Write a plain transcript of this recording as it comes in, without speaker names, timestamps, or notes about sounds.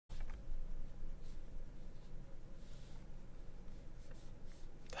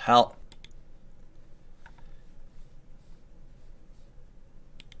hell?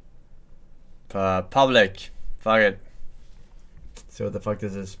 Public. Fuck it. See what the fuck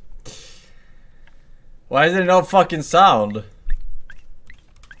this is. Why is there no fucking sound?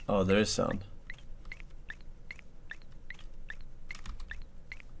 Oh, there is sound.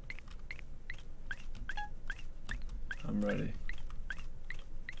 I'm ready.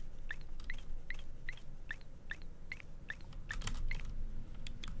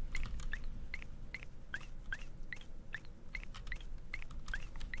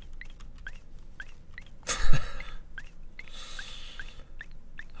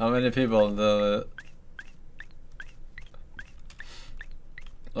 How many people?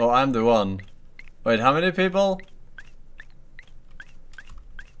 Oh, I'm the one. Wait, how many people?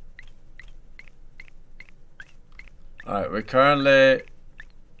 Alright, we're currently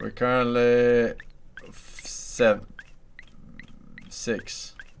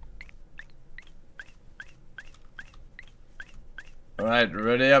 6. Alright,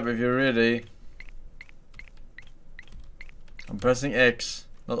 ready up if you're ready. I'm pressing X.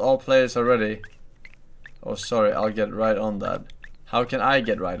 Not all players are ready. Oh, sorry, I'll get right on that. How can I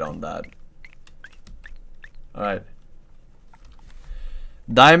get right on that? Alright.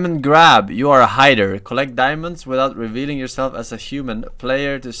 Diamond grab. You are a hider. Collect diamonds without revealing yourself as a human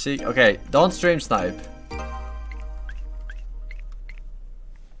player to seek. Okay, don't stream snipe.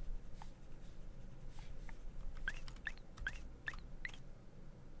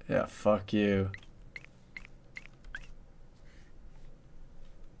 Yeah, fuck you.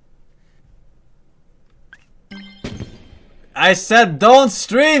 I said don't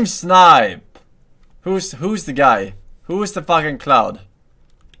stream snipe. Who's the guy? Who is the fucking cloud?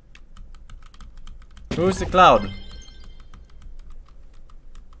 Who's the cloud?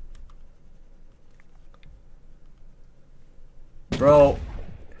 Bro.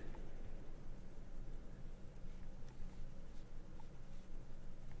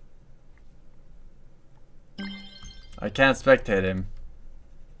 I can't spectate him.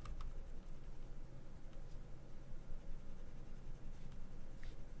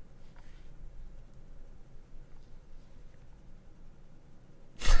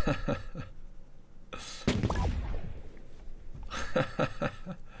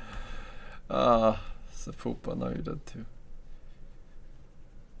 Så Popa nöjd too.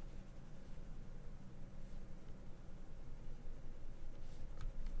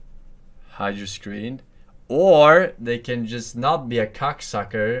 Hide your screen. Or they can just not be a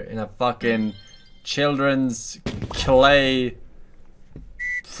cocksucker in a fucking children's clay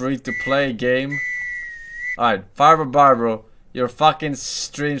free-to-play game. Alright, Farber Barbaro, you're fucking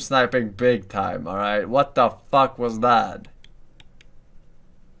stream sniping big time, alright? What the fuck was that?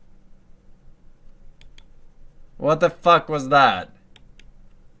 What the fuck was that?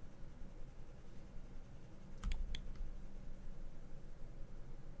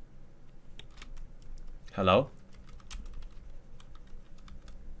 Hello?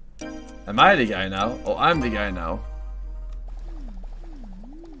 Am I the guy now? Oh, I'm the guy now.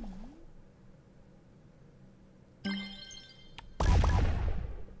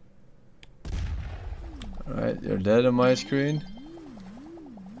 Alright, you're dead on my screen.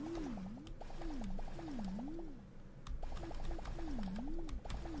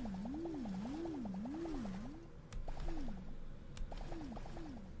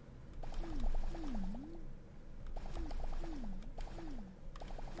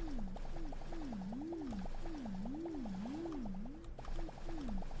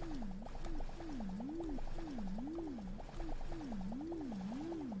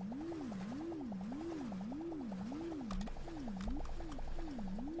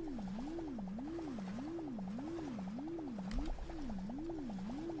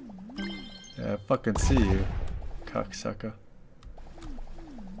 Yeah, I fucking see you, cocksucker.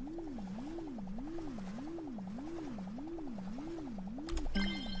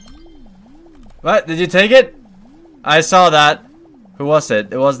 What? Did you take it? I saw that. Who was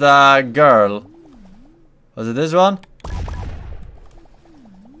it? It was the girl. Was it this one?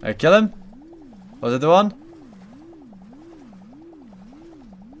 I kill him? Was it the one?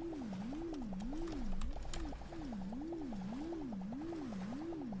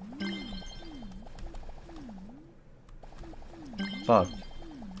 Fuck.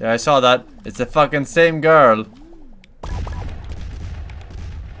 Yeah, I saw that. It's the fucking same girl.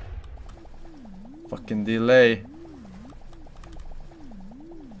 Fucking delay.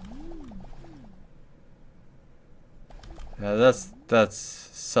 Yeah, that's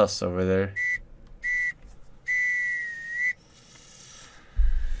sus over there.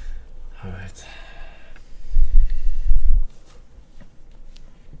 Alright.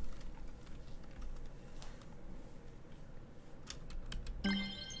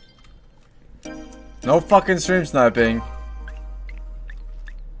 No fucking stream sniping.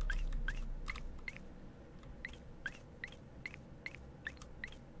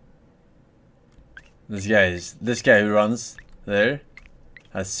 This guy who runs there.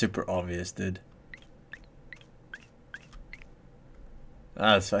 That's super obvious, dude.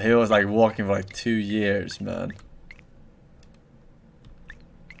 He was like walking for like 2 years, man.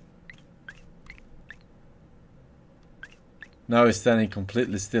 Now he's standing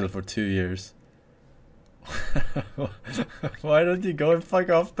completely still for 2 years. Why don't you go and fuck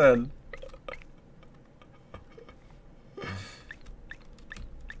off then?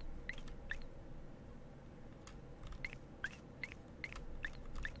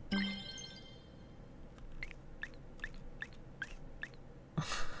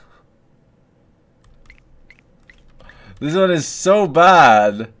 This one is so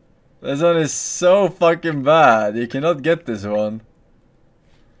bad. This one is so fucking bad. You cannot get this one.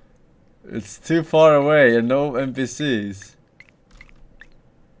 It's too far away and no NPCs.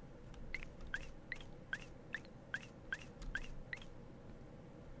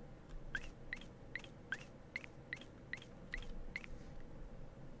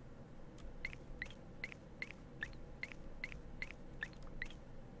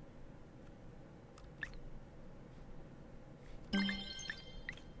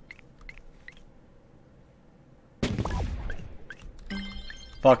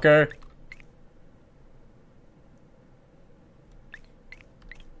 Fucker.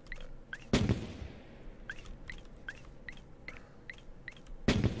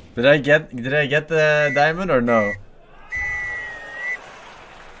 Did I get the diamond or no?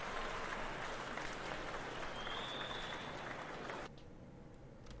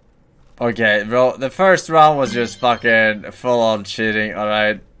 Okay, bro, the first round was just fucking full on cheating,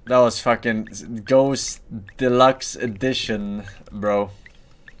 alright? That was fucking Ghost Deluxe Edition, bro.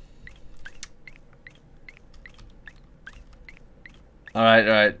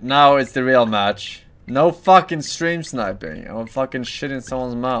 Alright, now it's the real match. No fucking stream sniping. I'm fucking shit in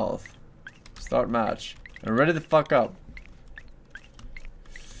someone's mouth. Start match. I'm ready to fuck up.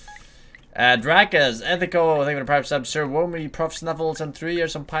 Drakas, Ethico, thank you for the private sub. Sir Womi, Prof Snuffles, and 3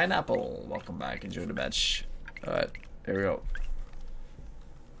 years on Pineapple. Welcome back, enjoy the match. Alright, here we go.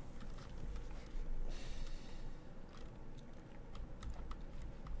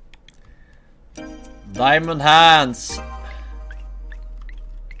 Diamond hands.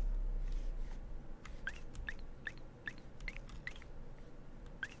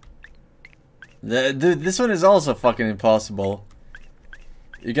 Dude, this one is also fucking impossible.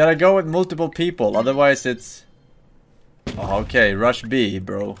 You gotta go with multiple people, otherwise it's... Oh, okay, rush B,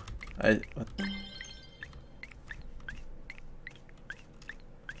 bro. What?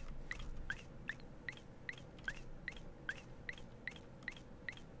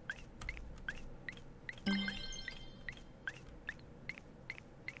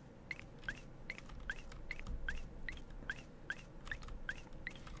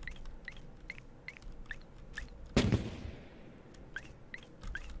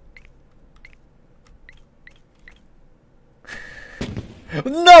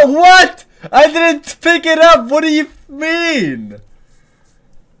 No, what? I didn't pick it up. What do you mean?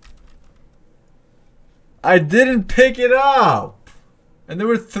 I didn't pick it up. And there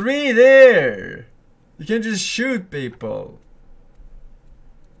were 3 there. You can't just shoot people.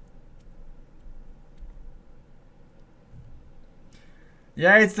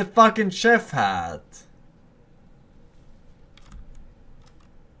 Yeah, it's the fucking chef hat.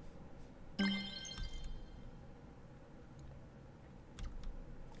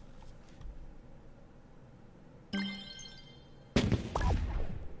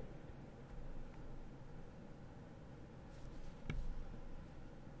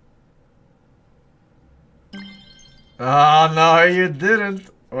 Oh no, you didn't.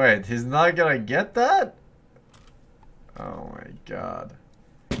 Wait, he's not gonna get that? Oh my god.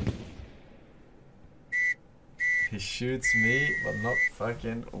 He shoots me, but not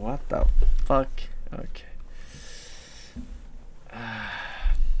fucking... What the fuck? Okay.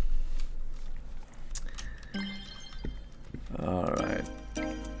 Alright.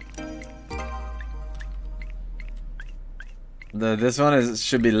 This one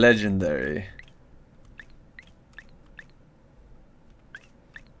should be legendary.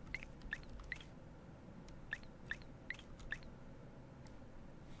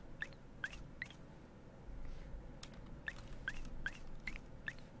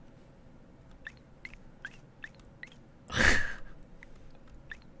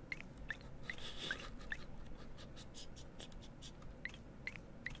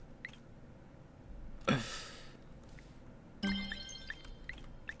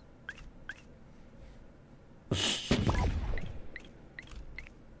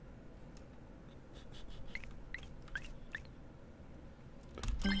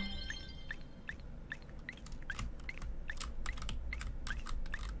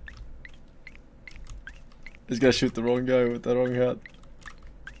 He's gonna shoot the wrong guy with the wrong hat.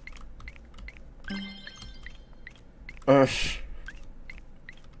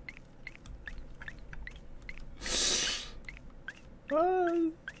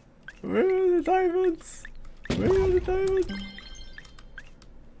 Where are the diamonds? Where are the diamonds?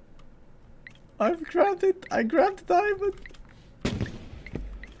 I've grabbed it. I grabbed the diamond.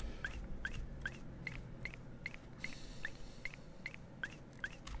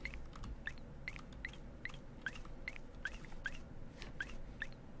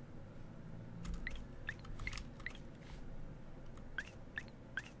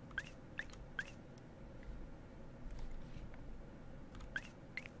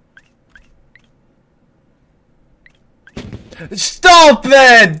 Stop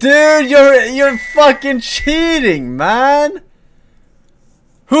it, dude! You're fucking cheating, man!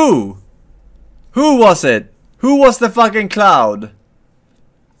 Who? Who was it? Who was the fucking cloud?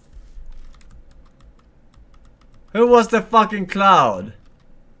 Who was the fucking cloud?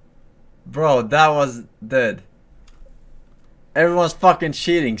 Bro, that was dead. Everyone's fucking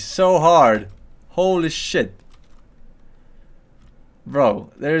cheating so hard. Holy shit.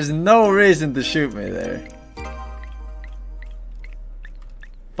 Bro, there's no reason to shoot me there.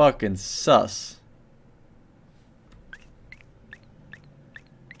 Fucking sus.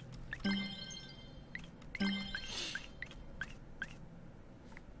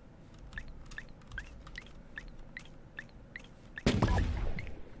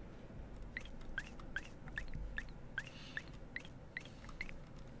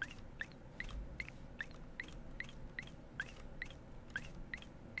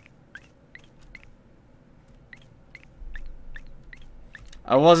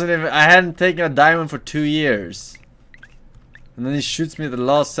 I hadn't taken a diamond for 2 years. And then he shoots me at the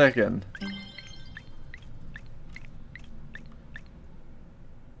last second.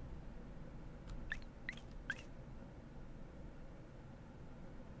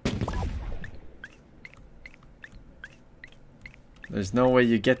 There's no way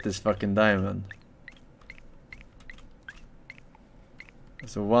you get this fucking diamond.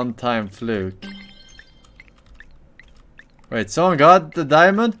 It's a one-time fluke. Wait, someone got the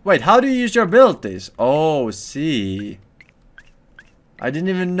diamond? Wait, how do you use your abilities? Oh, see. I didn't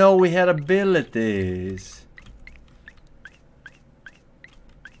even know we had abilities.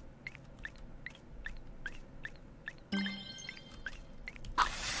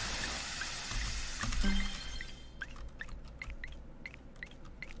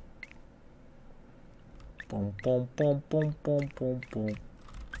 Boom, boom, boom, boom, boom, boom, boom.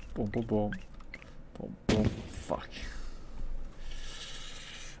 Boom, boom, boom. Boom, boom. Fuck.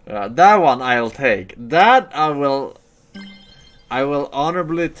 That one I'll take. That I will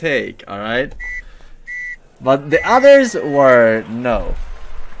honorably take, alright? But the others were no.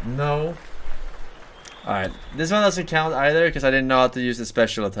 No. Alright. This one doesn't count either because I didn't know how to use the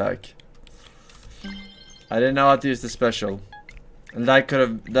special attack. I didn't know how to use the special. And that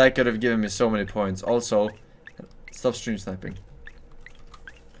could have given me so many points. Also, stop stream sniping.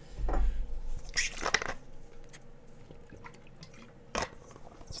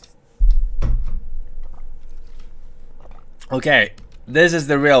 Okay, this is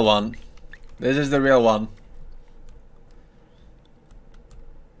the real one. This is the real one.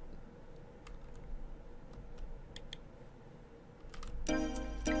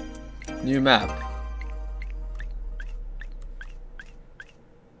 New map.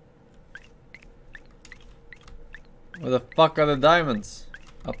 Where the fuck are the diamonds?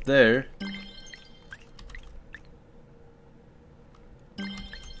 Up there.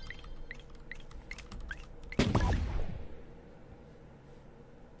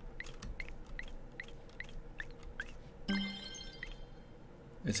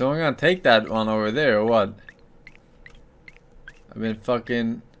 Is someone gonna take that one over there or what? I've been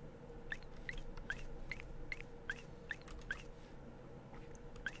fucking...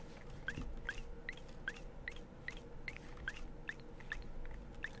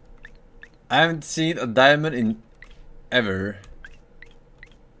 I haven't seen a diamond in ever.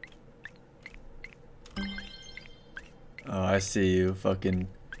 Oh, I see you, fucking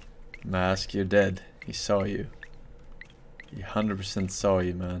mask. You're dead. He saw you. He 100% saw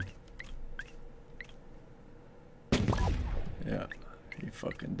you, man. Yeah, he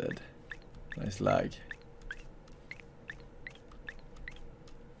fucking dead. Nice lag.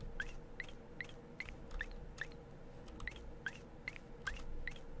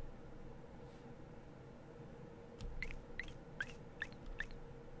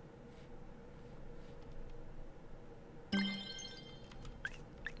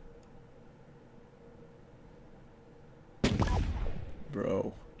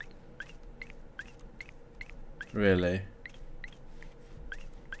 Bro. Really?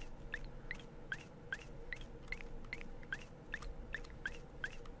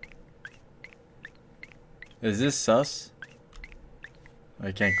 Is this sus?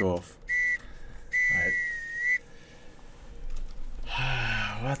 I can't go off. Alright.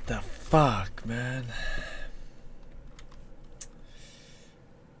 What the fuck, man?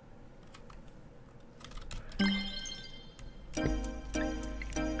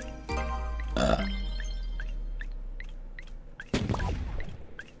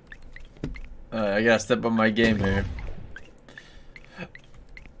 I gotta step up my game here.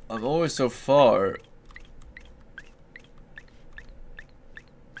 I'm always so far.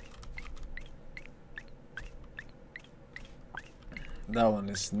 That one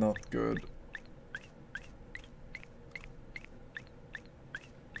is not good.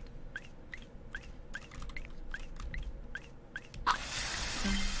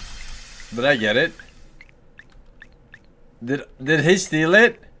 Did I get it? Did he steal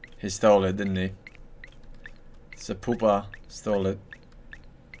it? He stole it, didn't he? Sapupa stole it.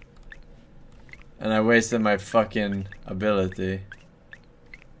 And I wasted my fucking ability.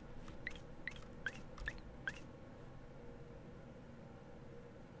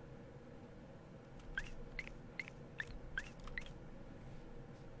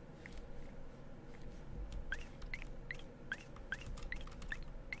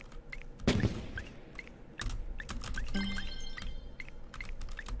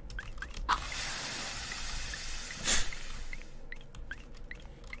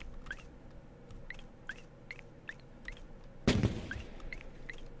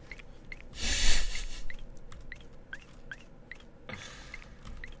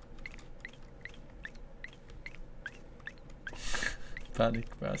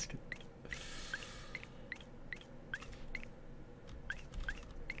 Panic basket.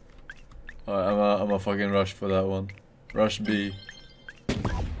 Alright, I'm a fucking rush for that one. Rush B.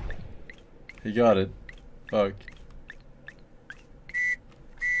 He got it. Fuck.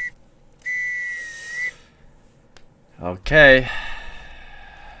 Okay.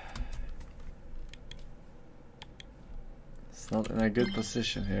 It's not in a good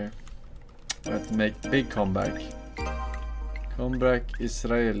position here. I have to make big comeback. Comeback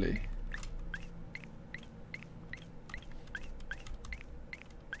Israeli.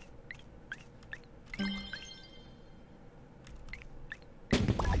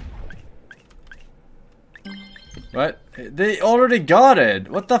 What? They already got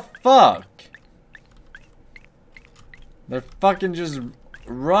it! What the fuck? They're fucking just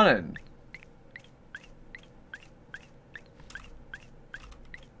running.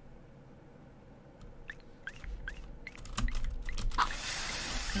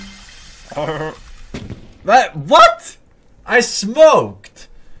 What? I smoked!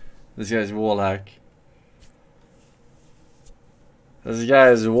 This guy's wall hack. This guy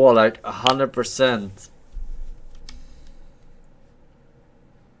is wall hack 100%.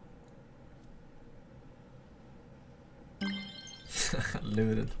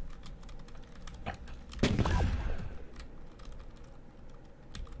 Limited.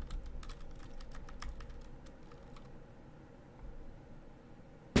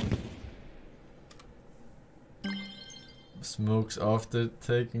 Smokes after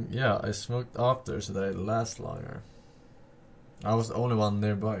taking. Yeah, I smoked after so that it lasts longer. I was the only one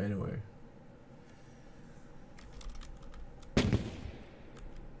nearby anyway.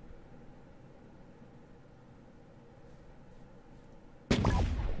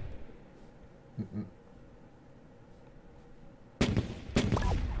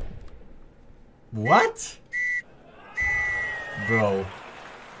 What? Bro.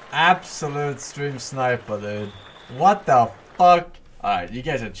 Absolute stream sniper, dude. What the fuck? Alright, you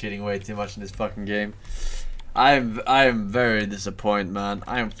guys are cheating way too much in this fucking game. I am very disappointed, man.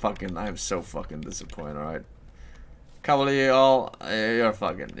 I am so fucking disappointed, alright? Couple of you all, you're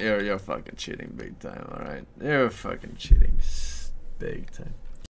fucking cheating big time, alright? You're fucking cheating big time.